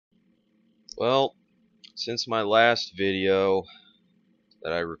Well, since my last video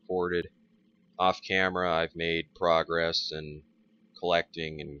that I recorded off camera, I've made progress in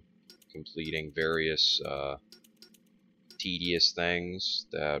collecting and completing various tedious things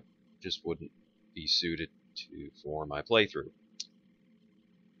that just wouldn't be suited for my playthrough.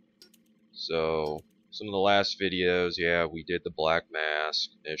 So, some of the last videos, yeah, we did the Black Mask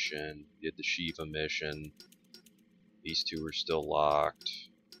mission, we did the Shiva mission. These two are still locked.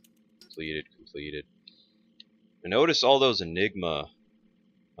 Completed. I noticed all those Enigma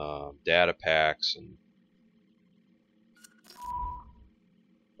data packs and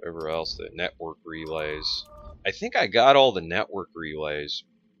whatever else, the network relays. I think I got all the network relays.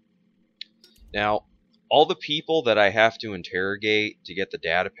 Now, all the people that I have to interrogate to get the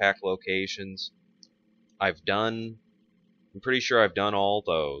data pack locations, I'm pretty sure I've done all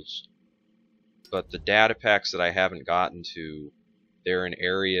those. But the data packs that I haven't gotten to, they're in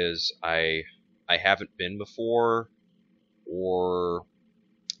areas I haven't been before, or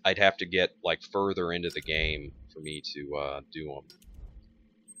I'd have to get like further into the game for me to do them.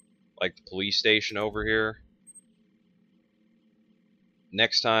 Like the police station over here.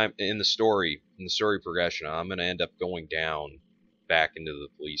 Next time in the story progression, I'm gonna end up going down back into the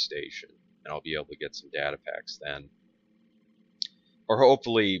police station, and I'll be able to get some data packs then, or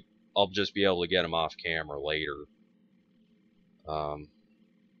hopefully I'll just be able to get them off camera later.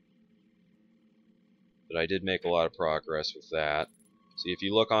 But I did make a lot of progress with that. See, if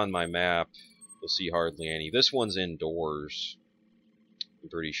you look on my map, you'll see hardly any. This one's indoors. I'm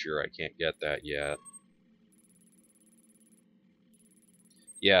pretty sure I can't get that yet.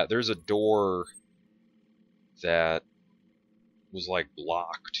 Yeah, there's a door that was like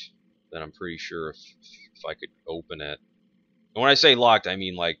blocked that I'm pretty sure if I could open it. And when I say locked, I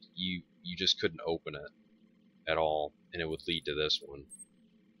mean like you just couldn't open it at all, and it would lead to this one.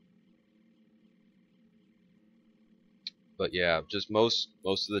 But yeah, just most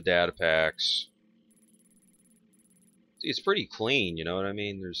of the data packs. See, it's pretty clean, you know what I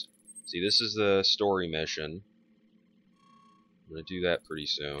mean? See, this is the story mission. I'm gonna do that pretty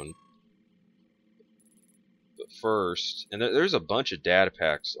soon. But first, and there's a bunch of data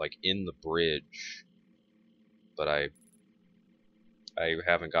packs like in the bridge, but I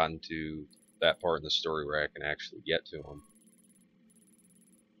haven't gotten to that part in the story where I can actually get to them.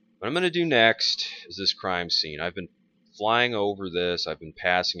 What I'm gonna do next is this crime scene. I've been flying over this. I've been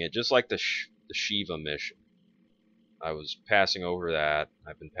passing it, just like the Shiva mission. I was passing over that.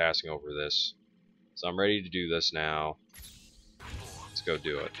 I've been passing over this. So I'm ready to do this now. Let's go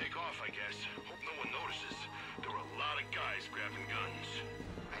do it. Take off, I guess. Hope no one notices. There were a lot of guys grabbing guns.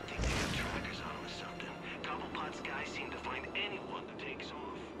 I think they have trackers on them or something. Cobblepot's guys seem to find anyone that takes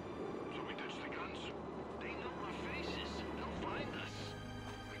off. So we ditch the guns? They know our faces. They'll find us.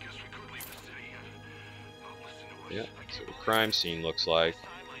 I guess we could leave the city. Listen to us. Yeah, that's what the crime scene looks like.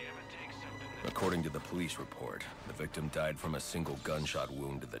 According to the police report, the victim died from a single gunshot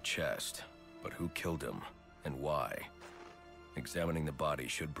wound to the chest. But who killed him, and why? Examining the body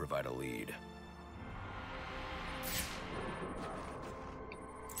should provide a lead.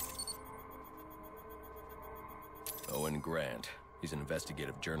 Owen Grant. He's an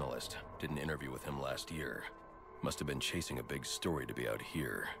investigative journalist. Did an interview with him last year. Must have been chasing a big story to be out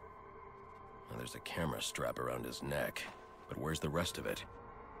here. Now, there's a camera strap around his neck. But where's the rest of it?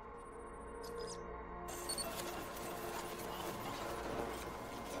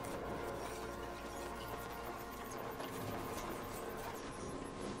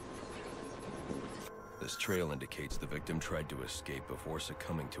 This trail indicates the victim tried to escape before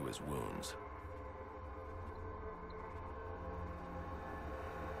succumbing to his wounds.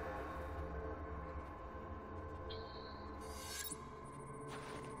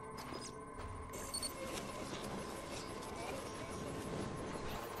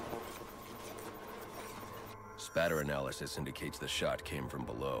 Spatter analysis indicates the shot came from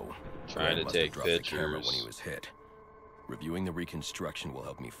below. Trying to take the camera when pictures. he was hit. Reviewing the reconstruction will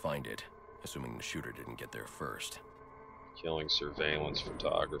help me find it, assuming the shooter didn't get there first. Killing surveillance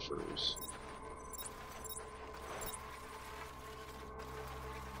photographers.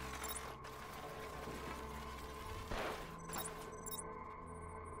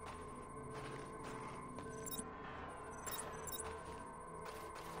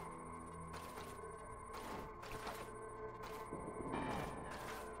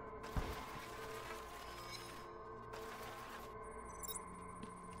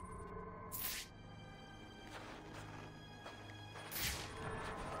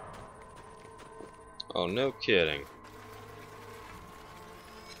 Oh, no kidding.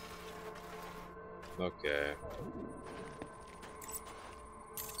 Okay.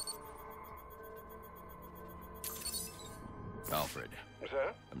 Alfred,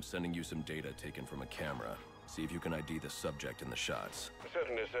 Sir? I'm sending you some data taken from a camera. See if you can ID the subject in the shots.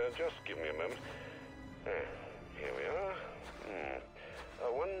 Certainly, sir. Just give me a moment. Here we are.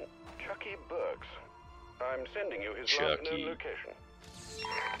 One Chucky Burks. I'm sending you his last known location.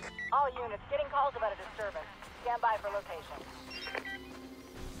 All units getting calls about a disturbance. Stand by for location.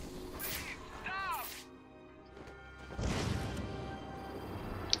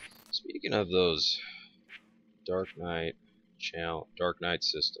 Speaking of those Dark Knight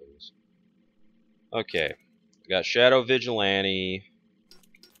systems. Okay. I got Shadow Vigilante.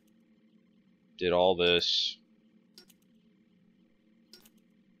 Did all this.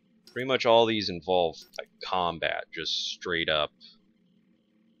 Pretty much all these involve like combat, just straight up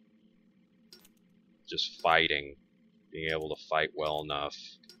just fighting, being able to fight well enough.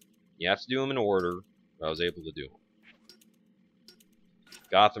 You have to do them in order, but I was able to do them.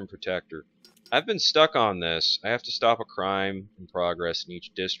 Gotham Protector. I've been stuck on this. I have to stop a crime in progress in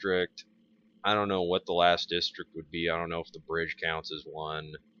each district. I don't know what the last district would be. I don't know if the bridge counts as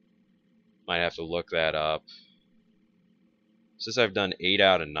one. Might have to look that up. Since I've done 8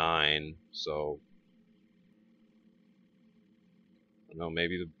 out of 9, so I don't know,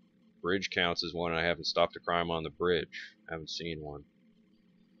 maybe the bridge counts as one and I haven't stopped a crime on the bridge. I haven't seen one.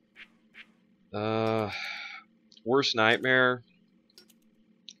 Worst nightmare.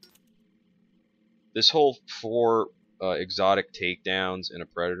 This whole 4 exotic takedowns in a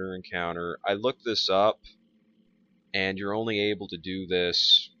predator encounter. I looked this up, and you're only able to do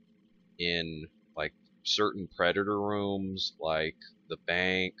this in like certain predator rooms, like the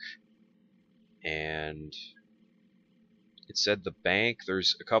bank, and it said the bank.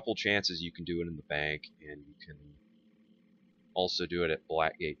 There's a couple chances you can do it in the bank, and you can also do it at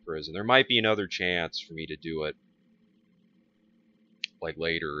Blackgate Prison. There might be another chance for me to do it like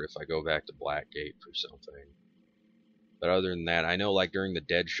later if I go back to Blackgate for something. But other than that, I know like during the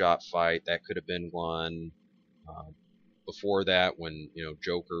Deadshot fight, that could have been one. Before that, when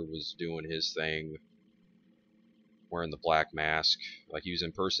Joker was doing his thing, wearing the black mask, like he was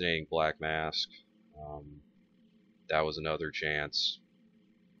impersonating Black Mask, that was another chance.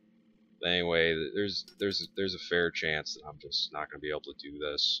 But anyway, there's a fair chance that I'm just not gonna be able to do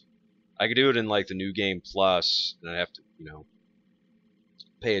this. I could do it in like the New Game Plus, and I have to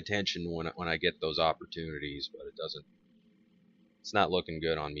pay attention when I get those opportunities, but it doesn't. It's not looking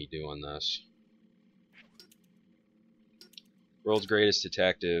good on me doing this. World's Greatest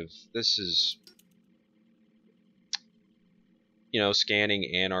Detective. This is, scanning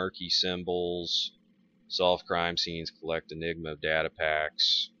anarchy symbols, solve crime scenes, collect Enigma data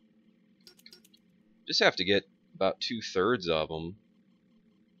packs. Just have to get about 2/3 of them.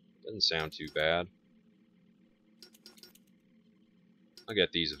 Doesn't sound too bad. I'll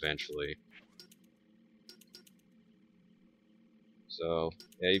get these eventually. So,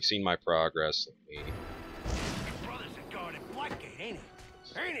 yeah, you've seen my progress. Let me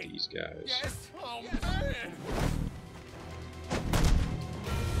Ain't it? these guys. Yes. Oh man.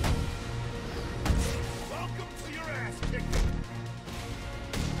 Welcome to your ass kicking.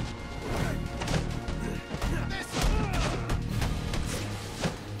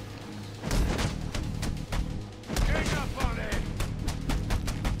 Hang up on it.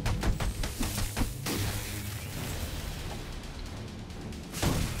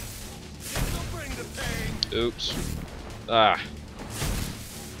 This'll bring the pain. Oops. Ah.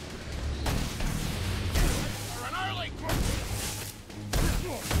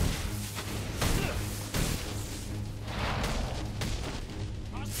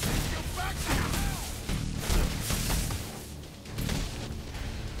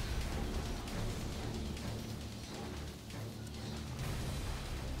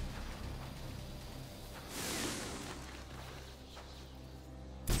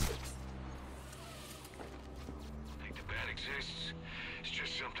 It's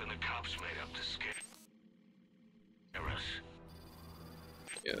just something the cops made up to scare us.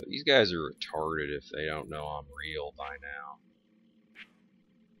 Yeah, these guys are retarded if they don't know I'm real by now.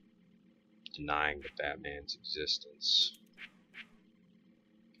 Denying the Batman's existence.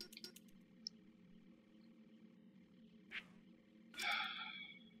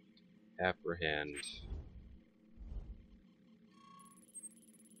 Apprehend.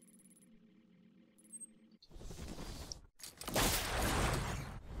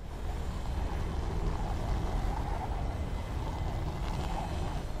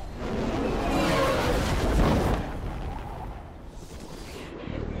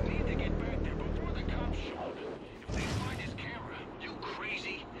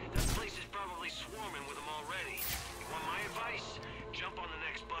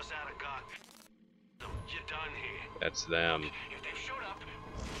 You're done here. That's them. If they've showed up,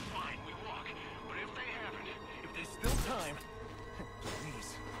 fine, we walk. But if they haven't, If there's still time,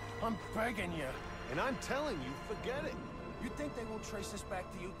 please, I'm begging you. And I'm telling you, forget it. You think they won't trace us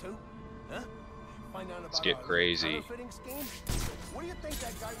back to you too? Huh? Find out about get our crazy. counterfeiting scheme? What do you think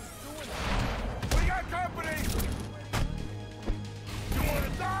that guy was doing? We got company! You wanna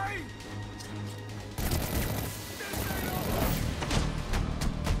die?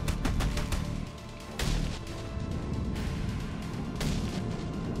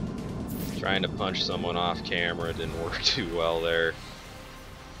 Trying to punch someone off camera didn't work too well there.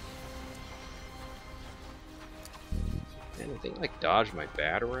 Man, I think like dodge my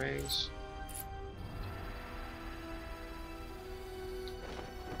batarangs.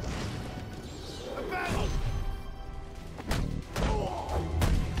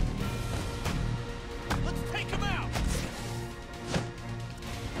 Let's take him out!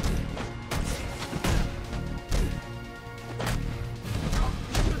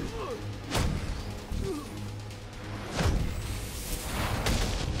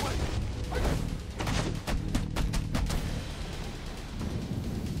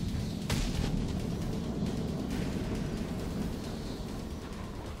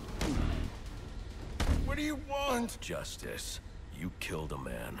 What do you want? Justice. You killed a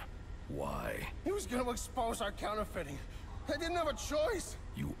man. Why? He was gonna expose our counterfeiting. I didn't have a choice.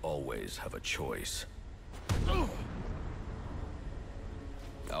 You always have a choice.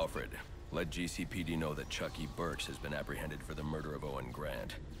 Alfred, let GCPD know that Chucky Burks has been apprehended for the murder of Owen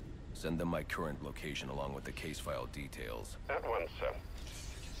Grant. Send them my current location along with the case file details. at once, sir.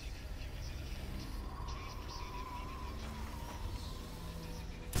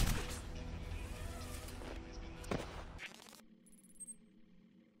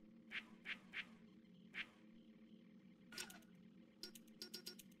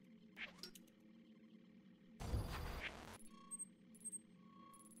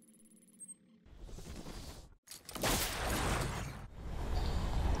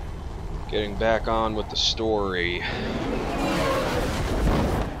 Getting back on with the story.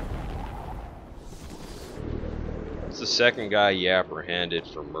 It's the second guy you apprehended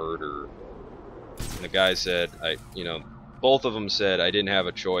for murder. And the guy said, both of them said I didn't have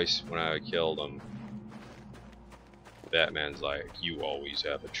a choice when I killed him. Batman's like, you always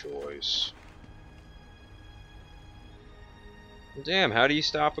have a choice. Well, damn, how do you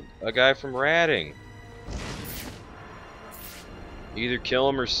stop a guy from ratting? Either kill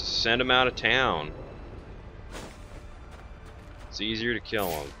him or send him out of town. It's easier to kill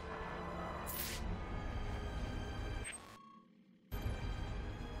him.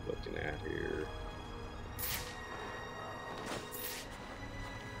 Looking at here.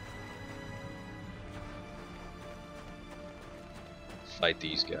 Fight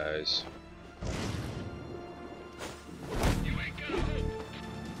these guys.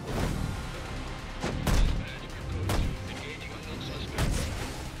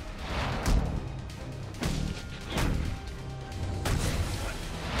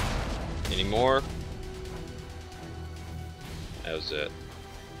 Any more? That was it.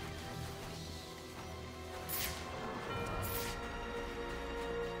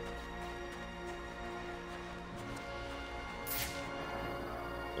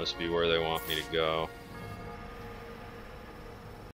 Must be where they want me to go.